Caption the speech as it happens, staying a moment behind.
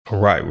All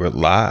right, we're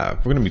live.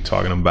 We're going to be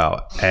talking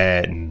about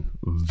adding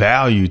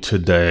value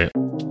today.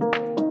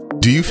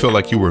 Do you feel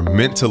like you were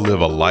meant to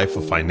live a life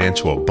of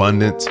financial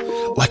abundance?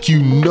 Like you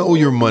know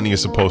your money is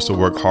supposed to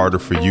work harder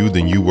for you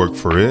than you work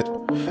for it?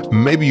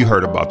 Maybe you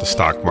heard about the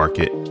stock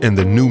market and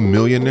the new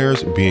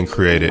millionaires being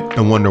created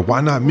and wonder, why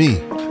not me?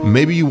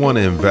 Maybe you want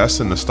to invest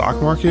in the stock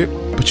market,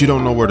 but you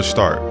don't know where to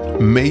start.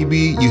 Maybe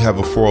you have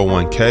a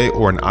 401k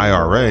or an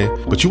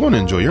IRA, but you want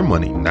to enjoy your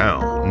money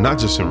now, not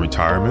just in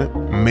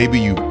retirement. Maybe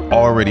you've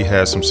already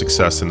had some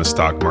success in the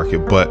stock market,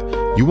 but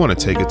you want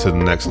to take it to the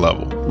next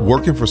level.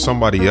 Working for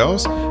somebody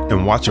else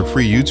and watching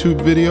free YouTube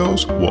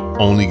videos will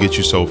only get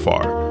you so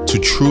far. To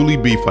truly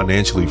be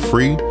financially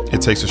free,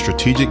 it takes a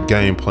strategic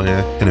game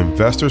plan, an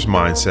investor's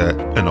mindset,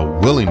 and a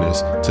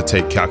willingness to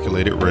take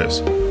calculated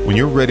risks. When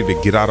you're ready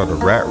to get out of the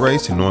rat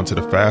race and onto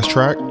the fast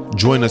track,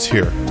 join us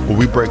here where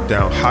we break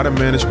down how to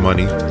manage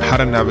money, how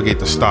to navigate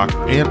the stock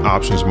and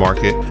options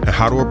market, and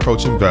how to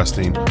approach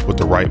investing with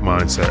the right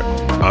mindset.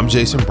 I'm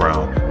Jason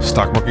Brown,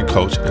 stock market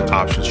coach and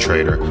options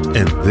trader,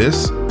 and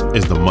this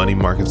is the Money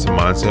Markets and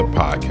Mindset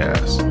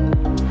Podcast.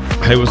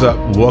 Hey, what's up?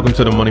 Welcome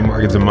to the Money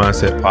Markets and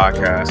Mindset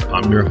Podcast.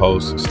 I'm your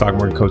host, stock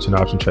market coach and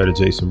option trader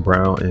Jason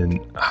Brown.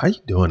 And how you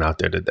doing out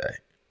there today?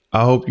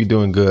 I hope you're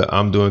doing good.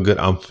 I'm doing good.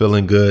 I'm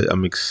feeling good.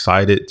 I'm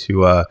excited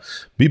to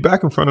be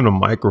back in front of the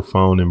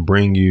microphone and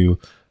bring you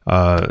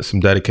some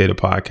dedicated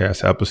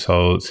podcast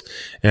episodes.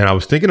 And I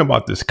was thinking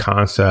about this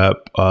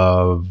concept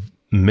of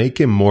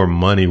making more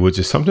money, which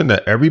is something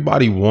that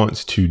everybody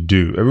wants to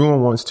do.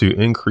 Everyone wants to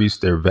increase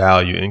their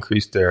value,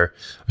 increase their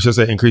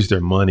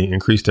money,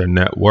 increase their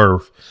net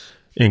worth,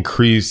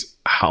 increase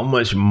how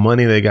much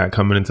money they got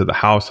coming into the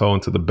household,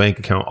 into the bank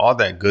account, all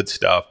that good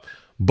stuff.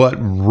 But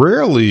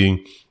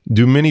rarely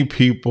do many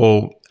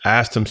people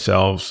ask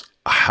themselves,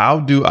 how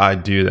do I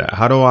do that?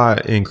 How do I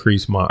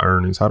increase my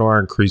earnings? How do I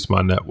increase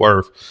my net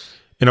worth?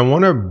 And I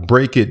want to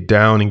break it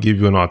down and give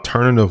you an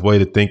alternative way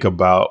to think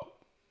about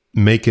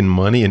making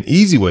money, an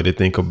easy way to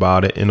think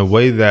about it in a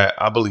way that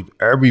I believe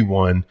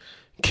everyone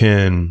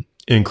can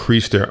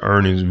increase their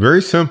earnings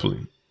very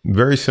simply,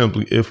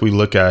 if we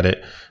look at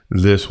it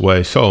this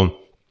way. So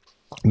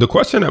the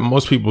question that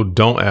most people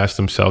don't ask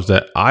themselves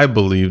that I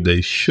believe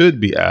they should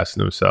be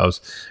asking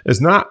themselves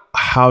is not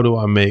how do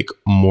I make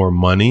more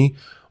money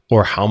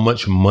or how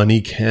much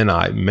money can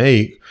I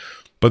make?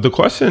 But the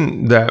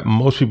question that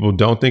most people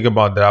don't think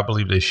about that I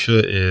believe they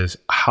should is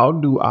how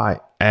do I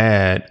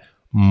add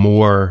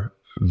more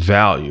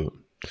value?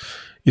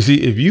 You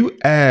see, if you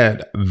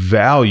add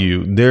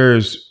value,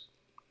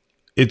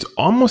 it's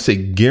almost a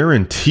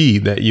guarantee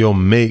that you'll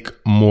make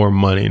more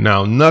money.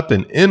 Now,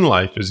 nothing in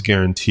life is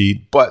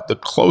guaranteed, but the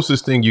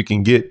closest thing you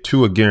can get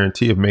to a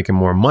guarantee of making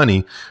more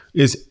money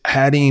is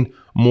adding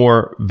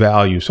more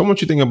value. So I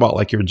want you to think about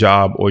like your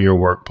job or your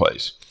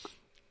workplace.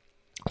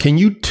 Can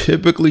you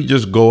typically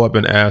just go up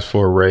and ask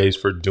for a raise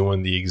for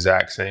doing the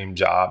exact same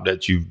job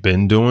that you've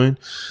been doing?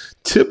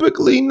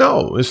 Typically,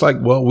 no. It's like,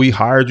 well, we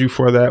hired you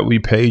for that. We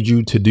paid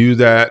you to do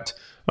that.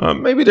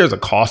 Maybe there's a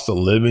cost of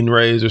living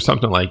raise or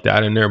something like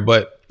that in there.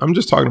 But I'm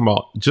just talking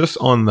about just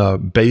on the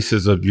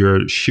basis of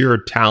your sheer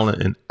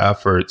talent and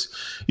efforts.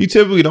 You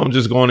typically don't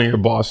just go into your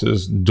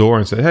boss's door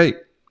and say, hey,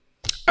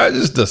 I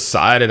just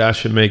decided I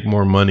should make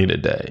more money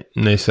today.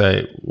 And they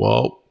say,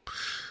 well,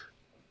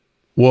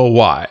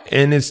 why?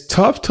 And it's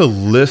tough to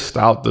list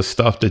out the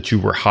stuff that you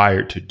were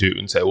hired to do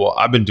and say, well,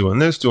 I've been doing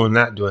this, doing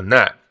that, doing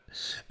that.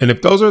 And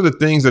if those are the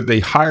things that they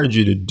hired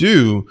you to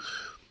do,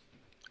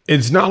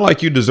 it's not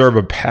like you deserve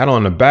a pat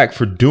on the back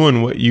for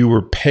doing what you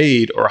were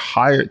paid or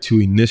hired to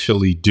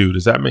initially do.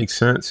 Does that make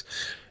sense?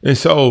 And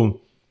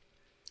so,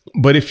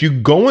 but if you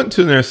go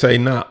into there and say,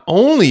 not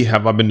only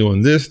have I been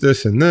doing this,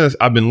 this, and this,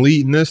 I've been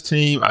leading this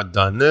team, I've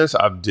done this,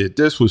 I've did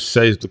this, which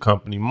saves the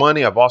company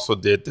money. I've also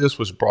did this,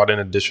 which brought in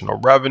additional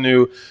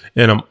revenue.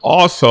 And I'm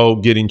also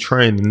getting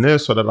trained in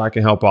this so that I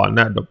can help out in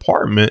that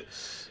department.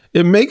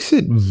 It makes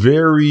it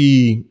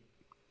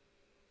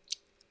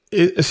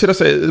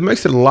it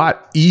makes it a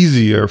lot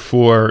easier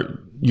for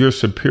your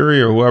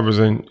superior, whoever's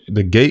in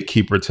the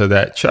gatekeeper to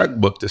that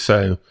checkbook, to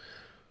say,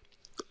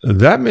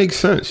 that makes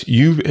sense.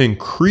 You've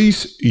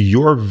increased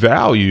your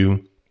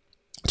value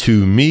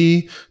to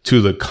me,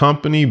 to the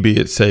company, be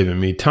it saving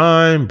me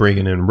time,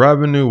 bringing in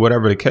revenue,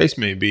 whatever the case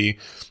may be.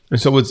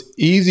 And so it's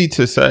easy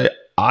to say,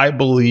 I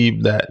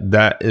believe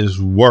that is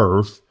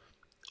worth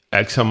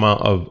X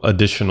amount of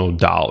additional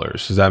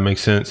dollars. Does that make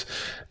sense?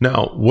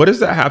 Now, what does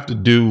that have to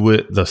do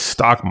with the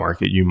stock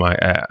market, you might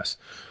ask?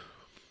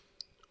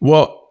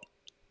 Well,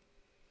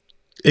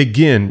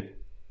 again,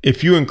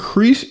 if you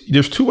increase,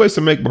 there's two ways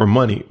to make more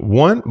money.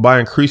 One, by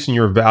increasing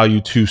your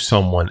value to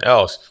someone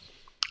else.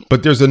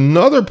 But there's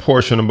another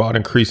portion about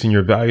increasing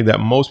your value that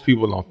most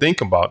people don't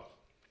think about.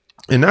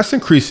 And that's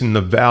increasing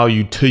the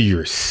value to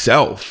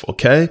yourself.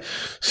 Okay.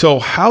 So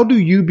how do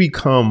you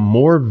become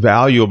more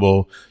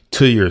valuable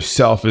to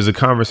yourself is a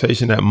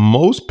conversation that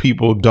most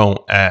people don't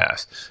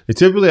ask. They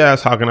typically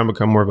ask, how can I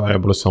become more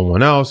valuable to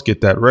someone else?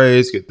 Get that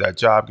raise, get that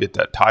job, get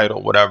that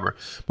title, whatever.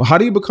 But how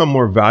do you become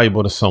more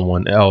valuable to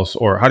someone else?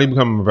 Or how do you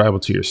become more valuable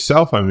to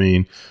yourself? I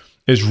mean,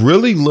 is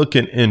really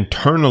looking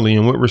internally.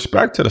 And with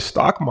respect to the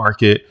stock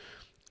market,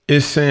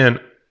 is saying,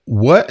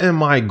 what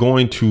am I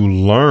going to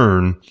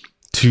learn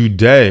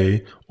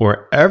today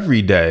or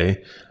every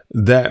day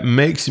that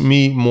makes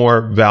me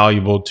more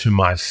valuable to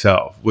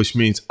myself, which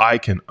means I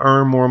can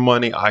earn more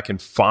money, I can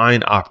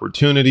find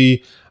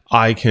opportunity,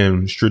 I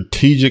can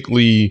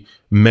strategically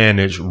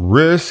manage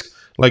risk.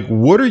 Like,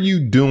 what are you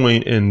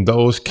doing in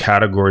those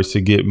categories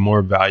to get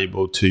more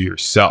valuable to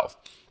yourself?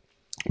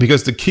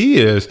 Because the key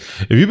is,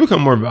 if you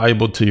become more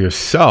valuable to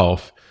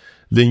yourself,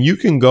 then you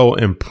can go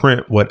and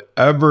print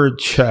whatever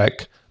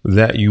check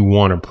that you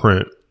want to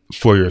print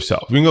for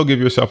yourself. You can go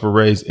give yourself a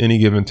raise any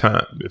given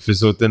time. If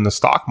it's within the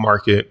stock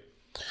market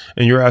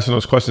and you're asking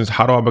those questions,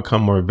 how do I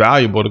become more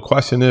valuable? The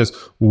question is,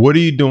 what are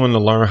you doing to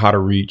learn how to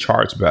read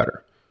charts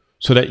better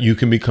so that you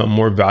can become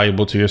more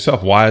valuable to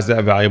yourself? Why is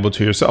that valuable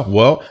to yourself?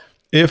 Well,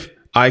 if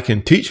I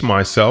can teach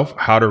myself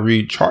how to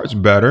read charts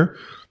better,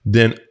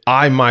 then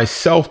I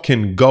myself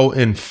can go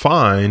and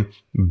find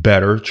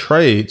better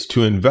trades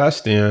to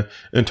invest in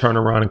and turn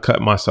around and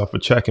cut myself a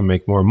check and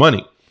make more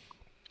money.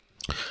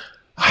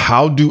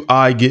 How do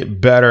I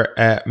get better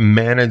at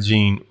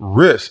managing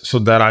risk so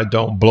that I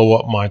don't blow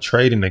up my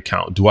trading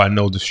account? Do I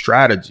know the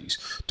strategies?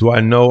 Do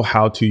I know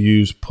how to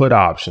use put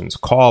options,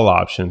 call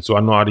options? Do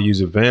I know how to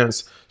use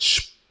advanced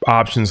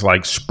options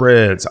like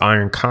spreads,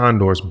 iron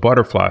condors,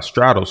 butterfly,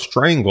 straddle,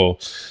 strangle?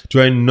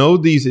 Do I know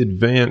these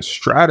advanced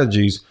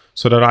strategies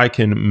so that I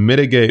can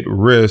mitigate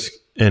risk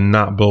and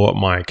not blow up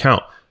my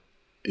account?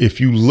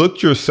 If you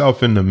look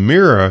yourself in the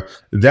mirror,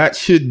 that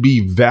should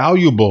be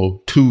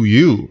valuable to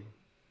you.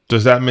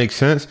 Does that make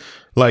sense?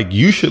 Like,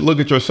 you should look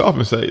at yourself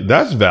and say,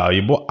 that's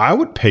valuable. I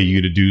would pay you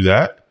to do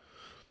that.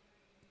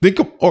 Think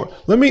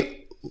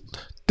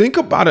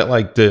about it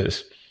like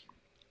this.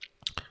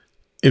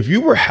 If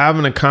you were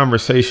having a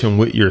conversation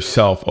with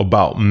yourself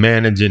about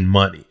managing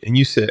money and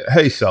you said,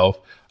 hey, self,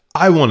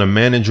 I want to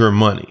manage your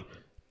money.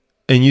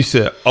 And you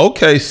said,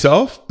 okay,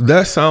 self,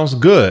 that sounds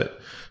good.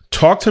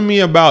 Talk to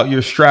me about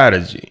your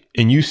strategy.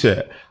 And you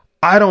said,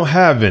 I don't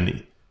have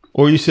any.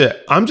 Or you said,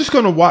 I'm just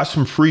going to watch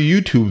some free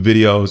YouTube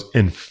videos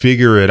and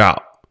figure it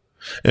out.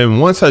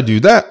 And once I do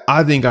that,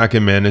 I think I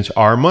can manage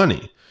our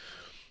money.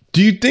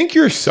 Do you think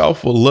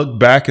yourself will look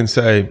back and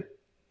say,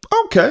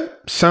 okay,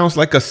 sounds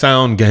like a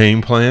sound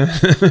game plan?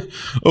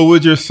 Or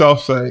would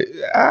yourself say,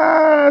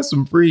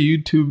 some free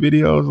YouTube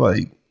videos,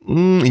 like,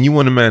 and you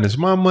want to manage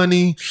my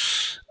money?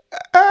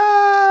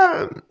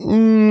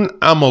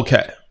 I'm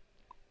okay.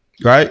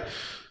 Right?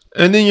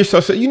 And then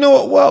yourself say, you know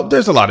what? Well,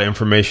 there's a lot of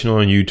information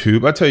on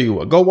YouTube. I tell you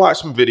what, go watch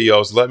some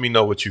videos. Let me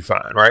know what you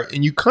find. Right?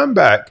 And you come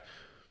back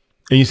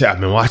and you say, I've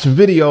been watching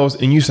videos.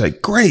 And you say,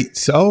 great,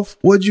 self.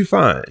 What'd you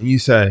find? And you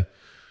say,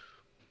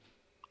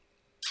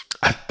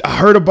 I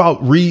heard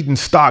about reading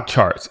stock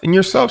charts. And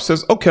yourself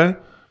says, okay,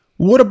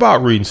 what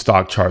about reading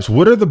stock charts?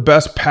 What are the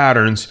best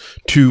patterns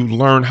to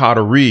learn how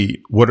to read?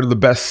 What are the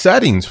best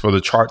settings for the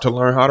chart to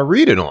learn how to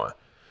read it on?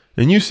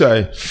 And you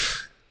say,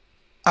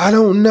 I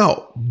don't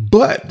know,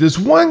 but this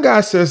one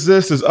guy says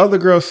this other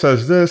girl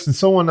says this, and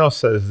someone else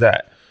says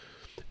that.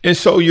 And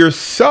so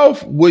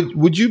yourself,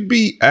 would you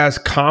be as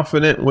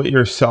confident with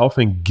yourself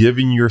in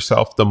giving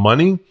yourself the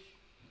money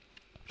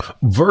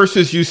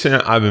versus you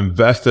saying, I've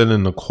invested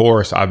in the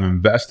course, I've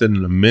invested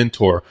in a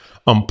mentor,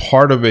 I'm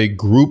part of a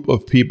group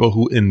of people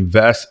who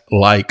invest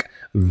like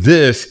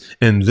this,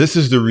 and this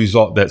is the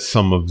result that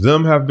some of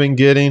them have been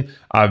getting.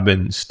 I've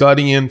been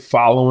studying,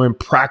 following,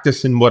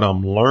 practicing what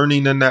I'm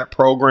learning in that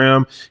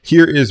program.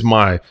 Here is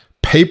my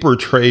paper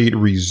trade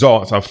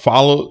results. I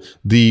followed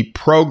the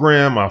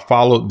program, I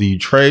followed the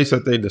trades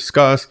that they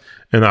discuss,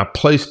 and I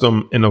placed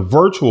them in a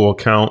virtual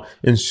account.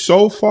 And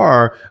so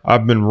far,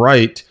 I've been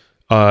right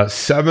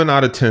 7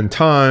 out of 10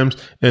 times.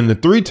 And the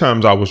 3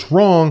 times I was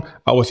wrong,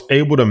 I was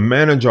able to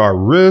manage our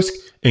risk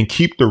and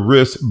keep the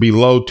risk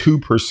below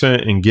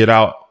 2% and get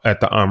out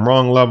at the I'm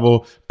wrong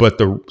level. But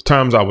the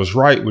times I was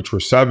right, which were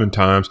 7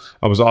 times,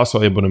 I was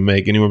also able to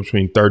make anywhere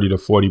between 30 to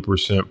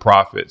 40%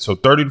 profit. So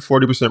 30 to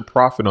 40%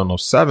 profit on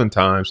those 7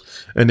 times.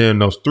 And then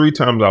those 3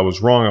 times I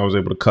was wrong, I was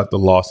able to cut the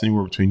loss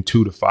anywhere between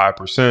 2 to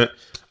 5%.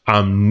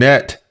 I'm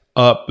net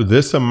up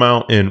this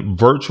amount in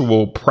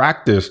virtual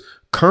practice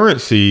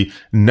currency.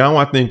 Now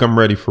I think I'm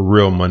ready for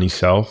real money,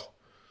 self.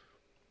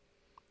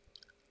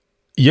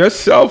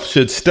 Yourself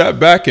should step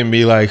back and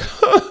be like,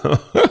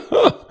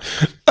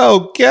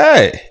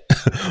 okay,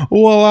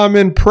 well, I'm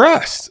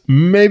impressed.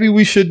 Maybe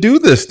we should do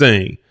this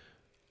thing.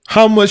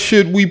 How much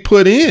should we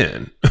put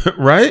in?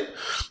 Right?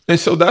 And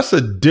so that's a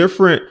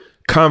different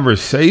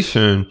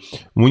conversation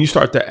when you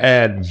start to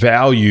add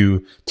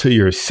value to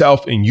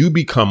yourself and you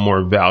become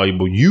more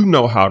valuable. You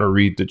know how to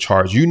read the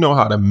charts. You know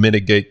how to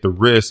mitigate the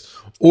risk,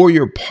 or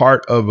you're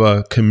part of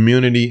a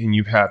community and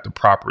you've had the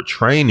proper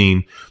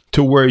training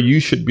to where you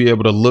should be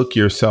able to look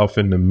yourself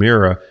in the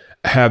mirror,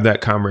 have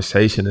that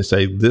conversation and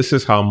say, this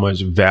is how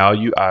much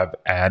value I've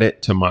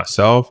added to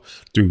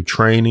myself through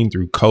training,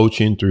 through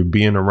coaching, through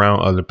being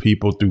around other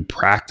people, through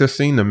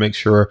practicing to make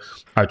sure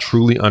I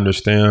truly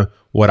understand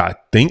what I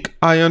think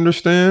I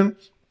understand.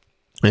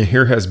 And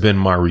here has been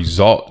my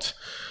result.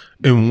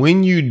 And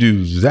when you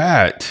do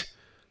that,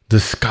 the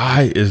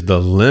sky is the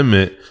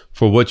limit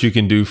for what you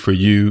can do for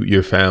you,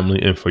 your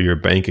family, and for your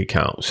bank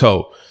account.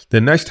 So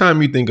the next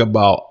time you think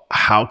about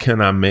how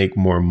can I make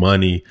more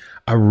money,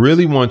 I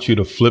really want you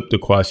to flip the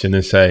question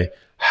and say,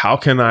 how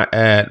can I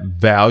add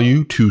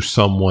value to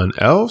someone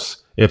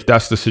else? If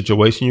that's the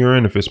situation you're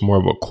in, if it's more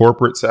of a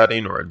corporate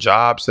setting or a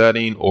job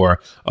setting or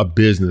a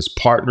business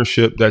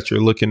partnership that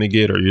you're looking to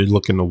get, or you're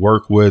looking to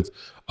work with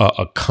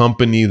a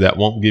company that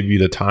won't give you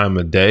the time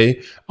of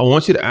day, I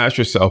want you to ask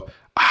yourself,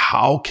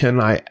 how can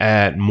I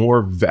add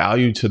more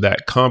value to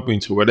that company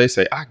to where they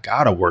say, I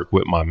gotta work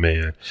with my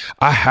man.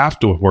 I have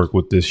to work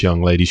with this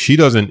young lady. She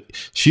doesn't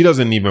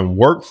even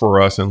work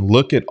for us, and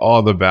look at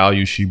all the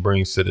value she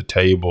brings to the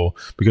table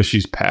because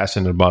she's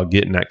passionate about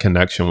getting that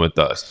connection with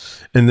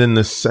us. And then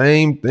the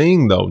same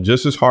thing though,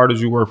 just as hard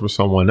as you work for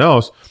someone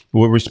else,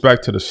 with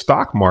respect to the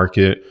stock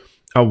market,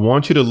 I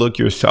want you to look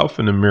yourself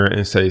in the mirror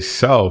and say,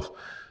 self,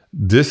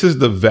 this is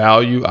the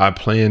value I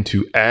plan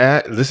to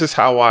add. This is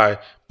how I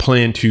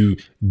plan to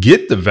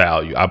get the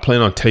value. I plan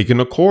on taking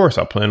a course.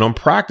 I plan on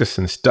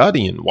practicing,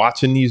 studying,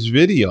 watching these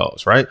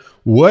videos, right?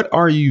 What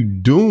are you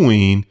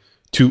doing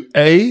to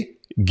A,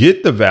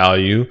 get the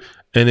value,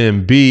 and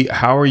then B,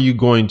 how are you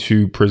going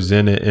to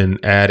present it and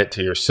add it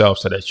to yourself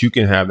so that you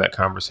can have that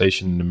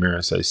conversation in the mirror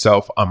and say,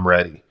 self, I'm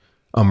ready.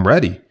 I'm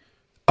ready.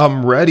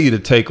 I'm ready to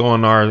take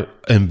on our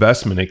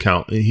investment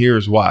account. And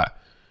here's why.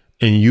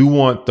 And you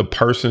want the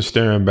person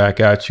staring back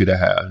at you to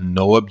have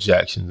no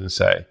objections and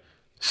say,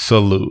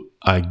 salute.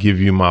 I give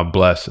you my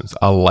blessings.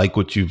 I like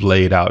what you've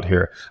laid out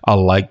here. I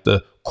like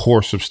the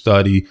course of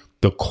study,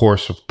 the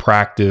course of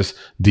practice,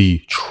 the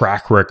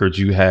track record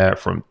you had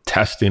from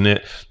testing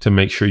it to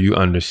make sure you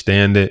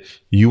understand it.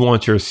 You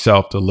want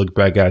yourself to look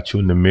back at you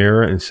in the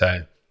mirror and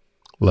say,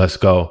 let's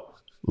go.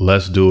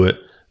 Let's do it.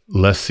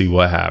 Let's see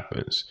what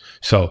happens.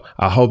 So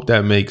I hope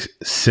that makes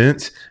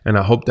sense. And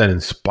I hope that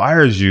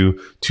inspires you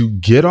to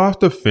get off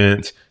the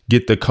fence,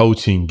 get the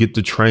coaching, get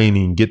the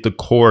training, get the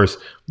course,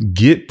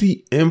 get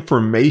the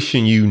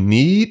information you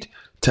need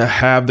to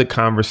have the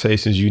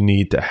conversations you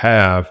need to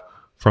have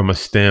from a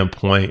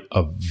standpoint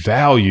of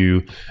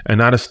value, and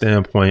not a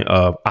standpoint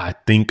of, I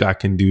think I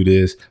can do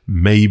this.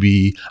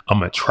 Maybe I'm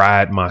going to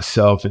try it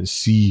myself and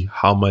see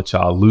how much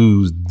I'll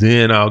lose.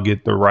 Then I'll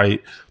get the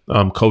right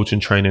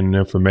coaching, training, and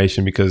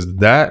information, because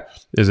that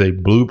is a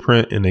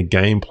blueprint and a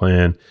game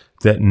plan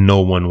that no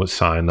one would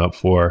sign up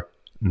for,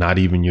 not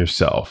even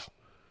yourself.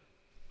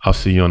 I'll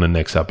see you on the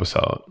next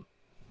episode.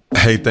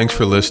 Hey, thanks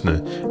for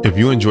listening. If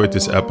you enjoyed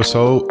this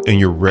episode and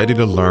you're ready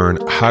to learn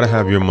how to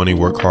have your money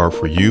work hard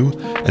for you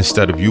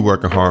instead of you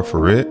working hard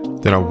for it,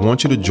 then I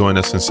want you to join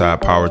us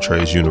inside Power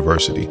Trades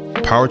University.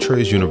 Power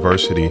Trades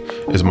University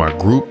is my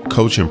group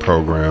coaching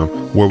program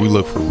where we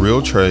look for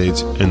real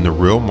trades in the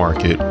real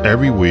market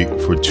every week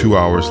for 2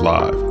 hours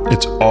live.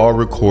 It's all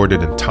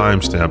recorded and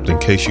timestamped in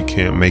case you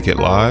can't make it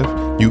live.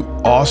 You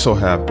also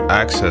have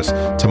access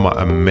to my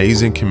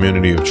amazing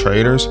community of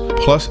traders,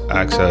 plus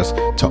access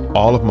to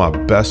all of my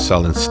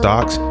best-selling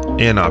stocks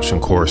and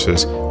option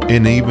courses,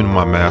 and even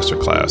my master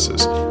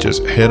classes.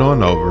 Just head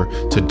on over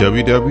to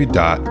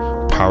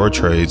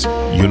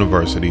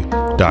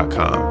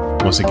www.powertradesuniversity.com.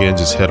 Once again,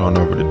 just head on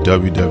over to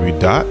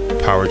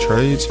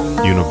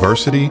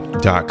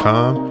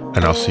www.powertradesuniversity.com,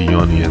 and I'll see you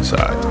on the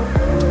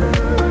inside.